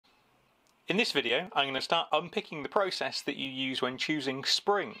In this video, I'm going to start unpicking the process that you use when choosing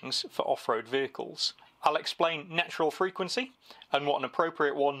springs for off-road vehicles. I'll explain natural frequency and what an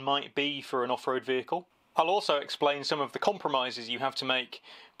appropriate one might be for an off-road vehicle. I'll also explain some of the compromises you have to make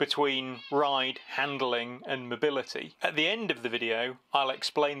between ride, handling and mobility. At the end of the video, I'll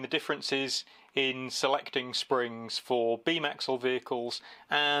explain the differences in selecting springs for beam axle vehicles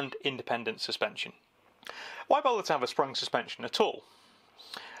and independent suspension. Why bother to have a sprung suspension at all?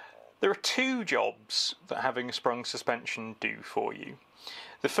 There are two jobs that having a sprung suspension do for you.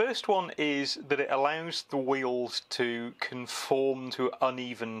 The first one is that it allows the wheels to conform to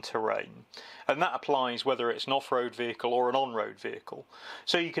uneven terrain, and that applies whether it's an off-road vehicle or an on-road vehicle.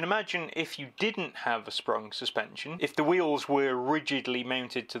 So you can imagine if you didn't have a sprung suspension, if the wheels were rigidly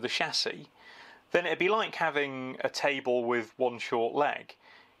mounted to the chassis, then it'd be like having a table with one short leg.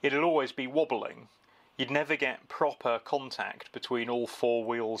 It'd always be wobbling. You'd never get proper contact between all four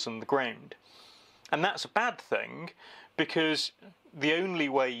wheels and the ground. And that's a bad thing, because the only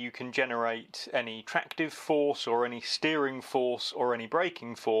way you can generate any tractive force or any steering force or any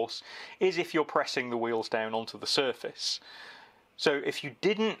braking force is if you're pressing the wheels down onto the surface. So if you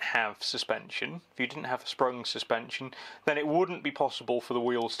didn't have suspension, if you didn't have a sprung suspension, then it wouldn't be possible for the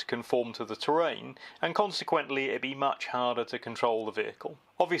wheels to conform to the terrain, and consequently it'd be much harder to control the vehicle.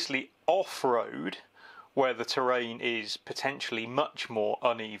 Obviously off-road, where the terrain is potentially much more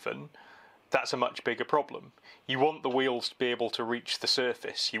uneven, that's a much bigger problem. You want the wheels to be able to reach the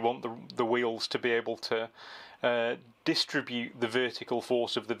surface. You want the wheels to be able to distribute the vertical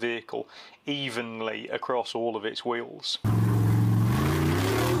force of the vehicle evenly across all of its wheels.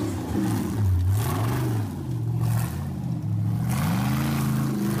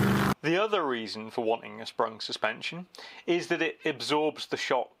 The other reason for wanting a sprung suspension is that it absorbs the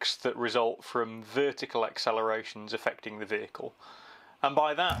shocks that result from vertical accelerations affecting the vehicle. And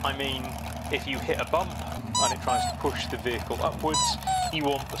by that I mean, if you hit a bump and it tries to push the vehicle upwards, you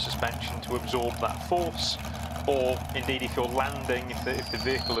want the suspension to absorb that force. Or indeed, if you're landing, if the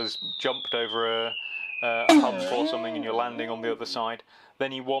vehicle has jumped over a hump or something and you're landing on the other side,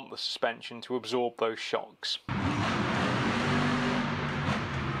 then you want the suspension to absorb those shocks.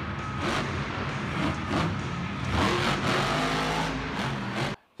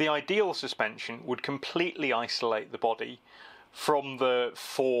 The ideal suspension would completely isolate the body from the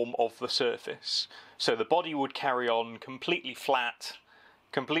form of the surface. So the body would carry on completely flat,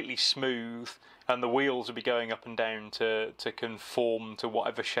 completely smooth, and the wheels would be going up and down to conform to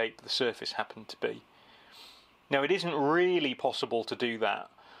whatever shape the surface happened to be. Now, it isn't really possible to do that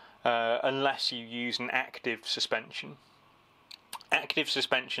unless you use an active suspension. Active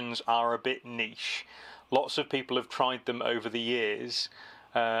suspensions are a bit niche. Lots of people have tried them over the years,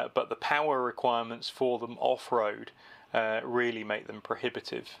 but the power requirements for them off-road really make them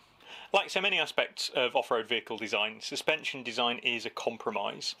prohibitive. Like so many aspects of off-road vehicle design, suspension design is a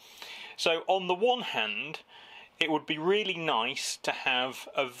compromise. So on the one hand, it would be really nice to have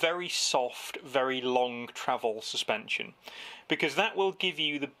a very soft, very long travel suspension, because that will give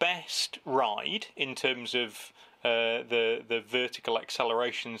you the best ride in terms of the vertical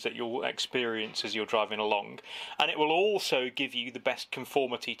accelerations that you'll experience as you're driving along, and it will also give you the best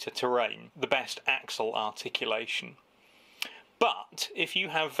conformity to terrain, the best axle articulation. But if you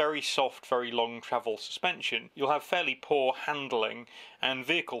have very soft, very long travel suspension, you'll have fairly poor handling and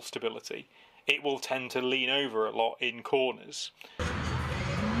vehicle stability. It will tend to lean over a lot in corners.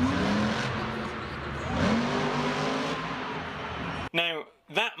 Now,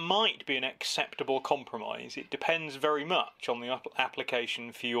 that might be an acceptable compromise. It depends very much on the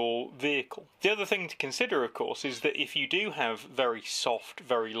application for your vehicle. The other thing to consider, of course, is that if you do have very soft,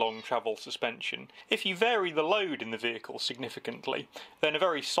 very long travel suspension, if you vary the load in the vehicle significantly, then a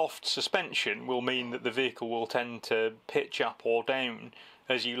very soft suspension will mean that the vehicle will tend to pitch up or down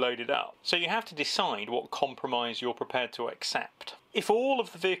as you load it up. So you have to decide what compromise you're prepared to accept. If all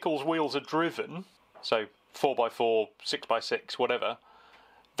of the vehicle's wheels are driven, so 4x4, 6x6, whatever,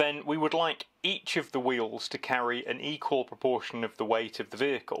 then we would like each of the wheels to carry an equal proportion of the weight of the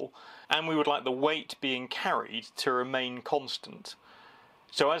vehicle, and we would like the weight being carried to remain constant.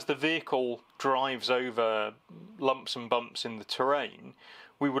 So as the vehicle drives over lumps and bumps in the terrain,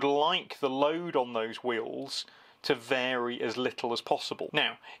 we would like the load on those wheels to vary as little as possible.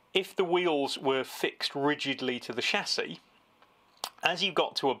 Now, if the wheels were fixed rigidly to the chassis, as you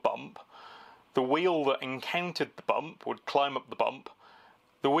got to a bump, the wheel that encountered the bump would climb up the bump.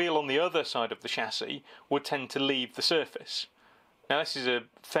 The wheel on the other side of the chassis would tend to leave the surface. Now, this is a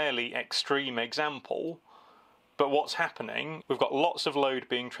fairly extreme example, but what's happening, we've got lots of load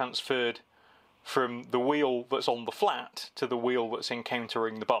being transferred from the wheel that's on the flat to the wheel that's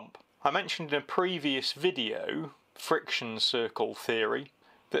encountering the bump. I mentioned in a previous video friction circle theory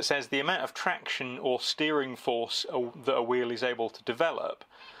that says the amount of traction or steering force that a wheel is able to develop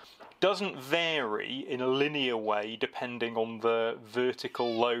doesn't vary in a linear way depending on the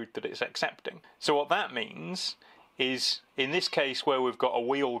vertical load that it's accepting. So what that means is, in this case where we've got a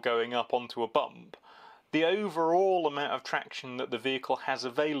wheel going up onto a bump, the overall amount of traction that the vehicle has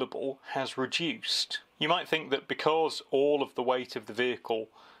available has reduced. You might think that because all of the weight of the vehicle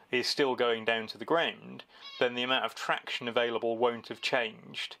is still going down to the ground, then the amount of traction available won't have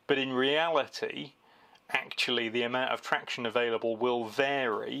changed. But in reality, actually the amount of traction available will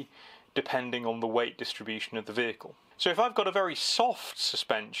vary depending on the weight distribution of the vehicle. So if I've got a very soft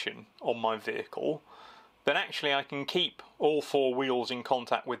suspension on my vehicle, then actually I can keep all four wheels in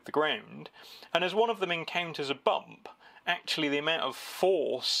contact with the ground, and as one of them encounters a bump, actually the amount of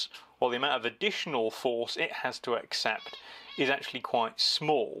force, or the amount of additional force it has to accept, is actually quite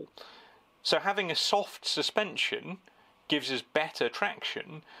small. So having a soft suspension gives us better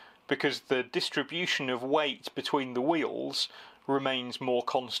traction because the distribution of weight between the wheels remains more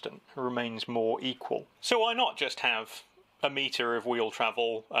constant, remains more equal. So why not just have a metre of wheel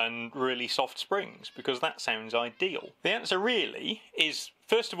travel and really soft springs, because that sounds ideal? The answer really is,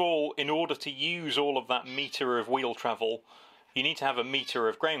 first of all, in order to use all of that metre of wheel travel, you need to have a metre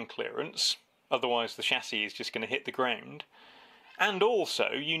of ground clearance, otherwise the chassis is just going to hit the ground. And also,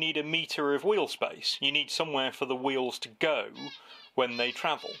 you need a metre of wheel space. You need somewhere for the wheels to go when they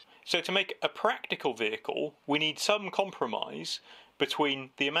travel. So to make a practical vehicle, we need some compromise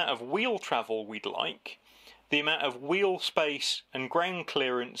between the amount of wheel travel we'd like, the amount of wheel space and ground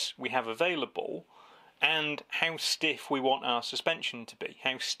clearance we have available, and how stiff we want our suspension to be,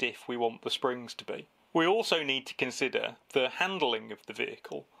 how stiff we want the springs to be. We also need to consider the handling of the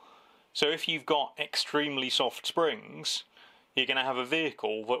vehicle. So if you've got extremely soft springs, you're going to have a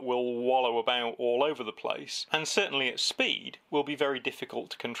vehicle that will wallow about all over the place, and certainly at speed will be very difficult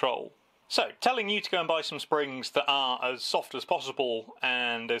to control. So, telling you to go and buy some springs that are as soft as possible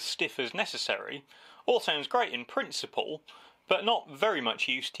and as stiff as necessary all sounds great in principle, but not very much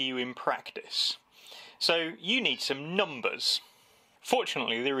use to you in practice. So you need some numbers.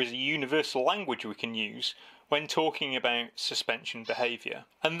 Fortunately, there is a universal language we can use when talking about suspension behaviour,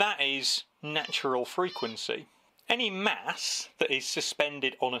 and that is natural frequency. Any mass that is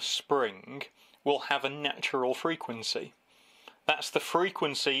suspended on a spring will have a natural frequency. That's the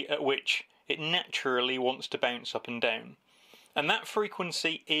frequency at which it naturally wants to bounce up and down. And that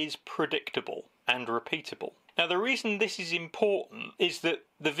frequency is predictable and repeatable. Now, the reason this is important is that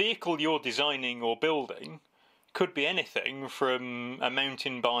the vehicle you're designing or building could be anything from a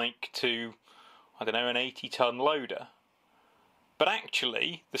mountain bike to, I don't know, an 80-ton loader. But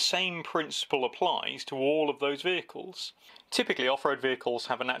actually, the same principle applies to all of those vehicles. Typically, off-road vehicles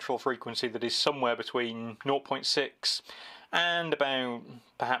have a natural frequency that is somewhere between 0.6 and about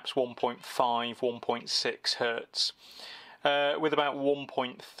perhaps 1.5, 1.6 hertz, with about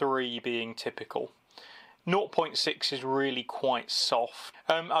 1.3 being typical. 0.6 is really quite soft.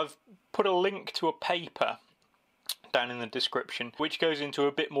 I've put a link to a paper down in the description which goes into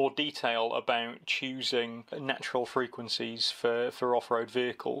a bit more detail about choosing natural frequencies for off-road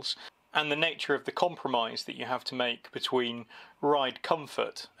vehicles and the nature of the compromise that you have to make between ride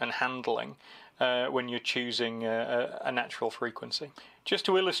comfort and handling when you're choosing a natural frequency. Just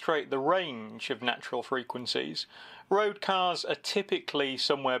to illustrate the range of natural frequencies, road cars are typically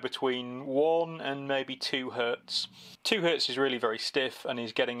somewhere between 1 and maybe 2 hertz. 2 hertz is really very stiff and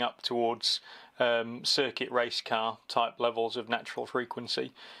is getting up towards circuit race car type levels of natural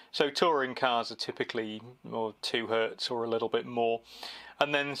frequency. So touring cars are typically 2 hertz or a little bit more.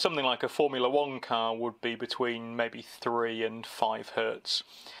 And then something like a Formula 1 car would be between maybe 3 and 5 hertz.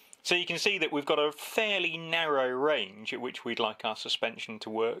 So you can see that we've got a fairly narrow range at which we'd like our suspension to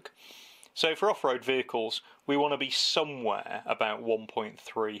work. So for off-road vehicles, we want to be somewhere about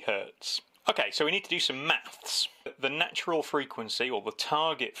 1.3 hertz. Okay, so we need to do some maths. The natural frequency, or the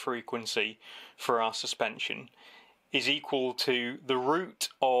target frequency for our suspension, is equal to the root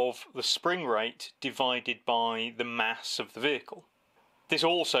of the spring rate divided by the mass of the vehicle. This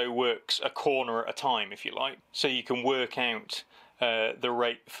also works a corner at a time, if you like, so you can work out the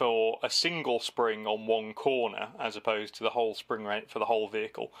rate for a single spring on one corner as opposed to the whole spring rate for the whole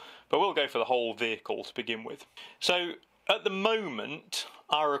vehicle. But we'll go for the whole vehicle to begin with. So at the moment,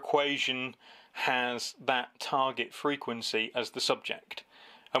 our equation has that target frequency as the subject.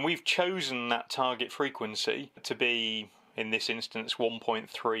 And we've chosen that target frequency to be, in this instance,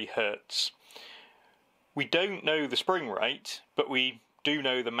 1.3 hertz. We don't know the spring rate, but we do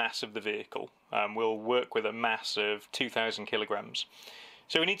know the mass of the vehicle. We'll work with a mass of 2,000 kilograms.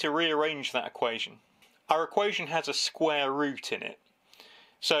 So we need to rearrange that equation. Our equation has a square root in it.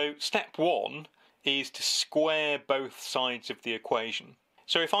 So step 1 is to square both sides of the equation.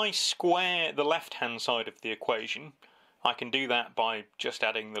 So if I square the left-hand side of the equation, I can do that by just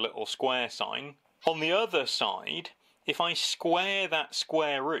adding the little square sign. On the other side, if I square that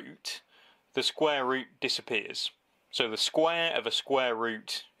square root, the square root disappears. So the square of a square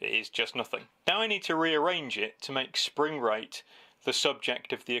root is just nothing. Now I need to rearrange it to make spring rate the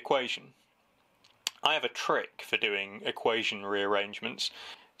subject of the equation. I have a trick for doing equation rearrangements.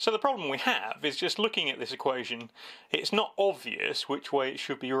 So the problem we have is just looking at this equation, it's not obvious which way it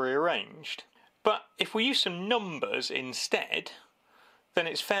should be rearranged. But if we use some numbers instead, then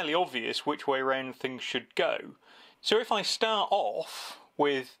it's fairly obvious which way around things should go. So if I start off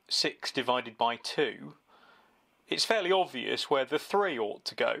with 6 divided by 2, it's fairly obvious where the 3 ought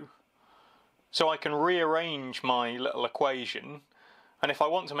to go. So I can rearrange my little equation, and if I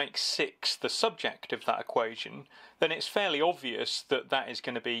want to make 6 the subject of that equation, then it's fairly obvious that that is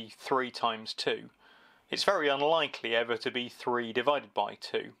going to be 3 times 2. It's very unlikely ever to be 3 divided by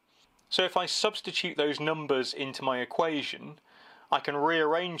 2. So if I substitute those numbers into my equation, I can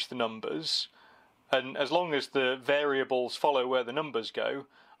rearrange the numbers, and as long as the variables follow where the numbers go,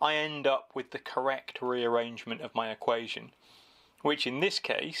 I end up with the correct rearrangement of my equation, which in this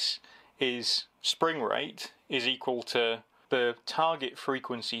case is spring rate is equal to the target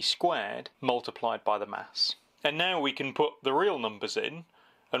frequency squared multiplied by the mass. And now we can put the real numbers in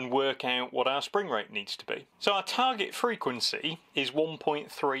and work out what our spring rate needs to be. So our target frequency is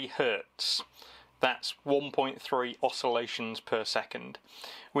 1.3 Hertz. That's 1.3 oscillations per second.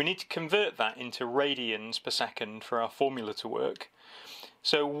 We need to convert that into radians per second for our formula to work.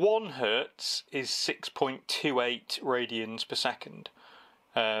 So 1 Hertz is 6.28 radians per second.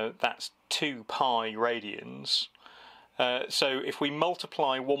 That's 2 pi radians. So if we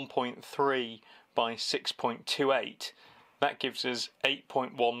multiply 1.3 by 6.28, that gives us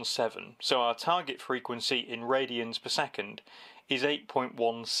 8.17. So our target frequency in radians per second is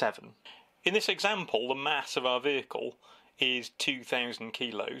 8.17. In this example, the mass of our vehicle is 2,000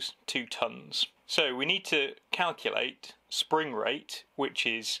 kilos, 2 tons. So we need to calculate spring rate, which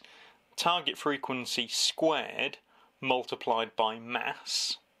is target frequency squared multiplied by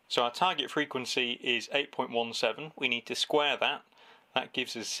mass. So our target frequency is 8.17. We need to square that. That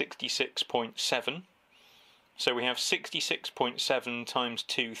gives us 66.7. So we have 66.7 times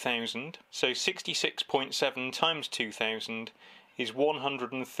 2,000. So 66.7 times 2,000 is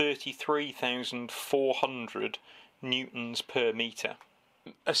 133,400 newtons per metre.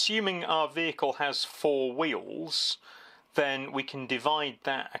 Assuming our vehicle has 4 wheels, then we can divide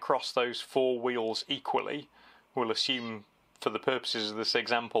that across those 4 wheels equally. We'll assume for the purposes of this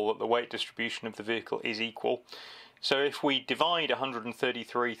example that the weight distribution of the vehicle is equal. So if we divide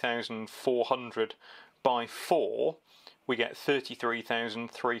 133,400 by 4, we get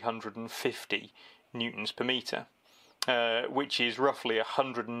 33,350 newtons per metre, which is roughly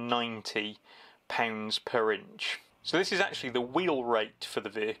 190 pounds per inch. So this is actually the wheel rate for the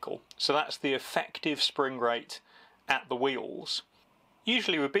vehicle. So that's the effective spring rate at the wheels.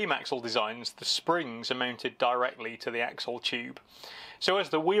 Usually with beam axle designs, the springs are mounted directly to the axle tube. So as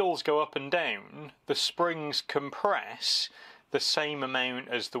the wheels go up and down, the springs compress the same amount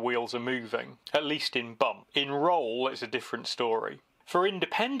as the wheels are moving, at least in bump. In roll, it's a different story. For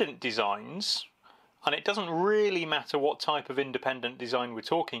independent designs, and it doesn't really matter what type of independent design we're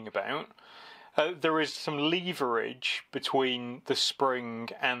talking about, there is some leverage between the spring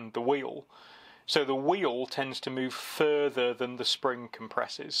and the wheel. So the wheel tends to move further than the spring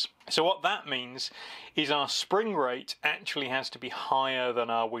compresses. So what that means is our spring rate actually has to be higher than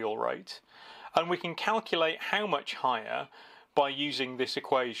our wheel rate. And we can calculate how much higher by using this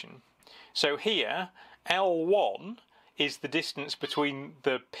equation. So here, L1 is the distance between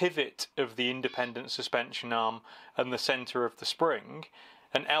the pivot of the independent suspension arm and the centre of the spring,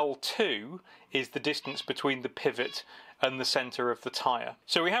 and L2 is the distance between the pivot and the centre of the tyre.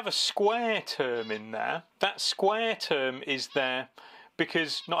 So we have a square term in there. That square term is there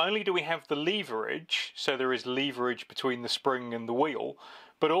because not only do we have the leverage, so there is leverage between the spring and the wheel,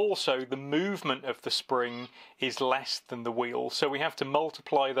 but also the movement of the spring is less than the wheel, so we have to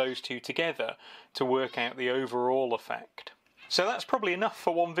multiply those two together to work out the overall effect. So that's probably enough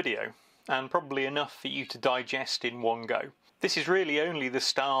for one video, and probably enough for you to digest in one go. This is really only the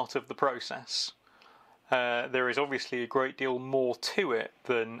start of the process. There is obviously a great deal more to it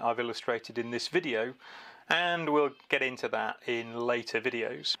than I've illustrated in this video, and we'll get into that in later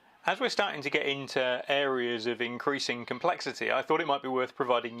videos. As we're starting to get into areas of increasing complexity, I thought it might be worth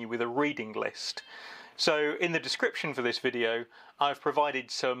providing you with a reading list. So in the description for this video I've provided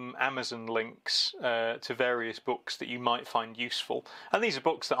some Amazon links to various books that you might find useful, and these are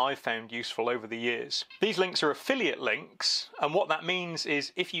books that I've found useful over the years. These links are affiliate links, and what that means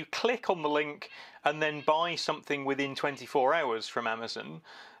is if you click on the link and then buy something within 24 hours from Amazon,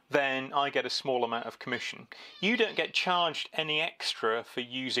 then I get a small amount of commission. You don't get charged any extra for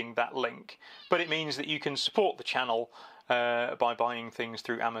using that link, but it means that you can support the channel by buying things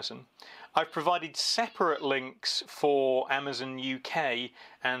through Amazon. I've provided separate links for Amazon UK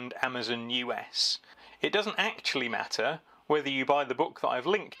and Amazon US. It doesn't actually matter whether you buy the book that I've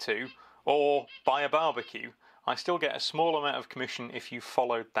linked to or buy a barbecue. I still get a small amount of commission if you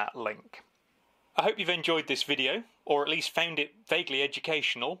followed that link. I hope you've enjoyed this video, or at least found it vaguely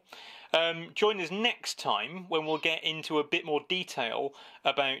educational. Join us next time when we'll get into a bit more detail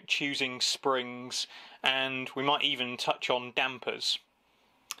about choosing springs, and we might even touch on dampers.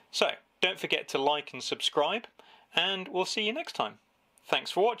 So, don't forget to like and subscribe, and we'll see you next time.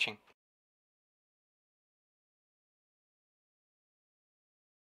 Thanks for watching.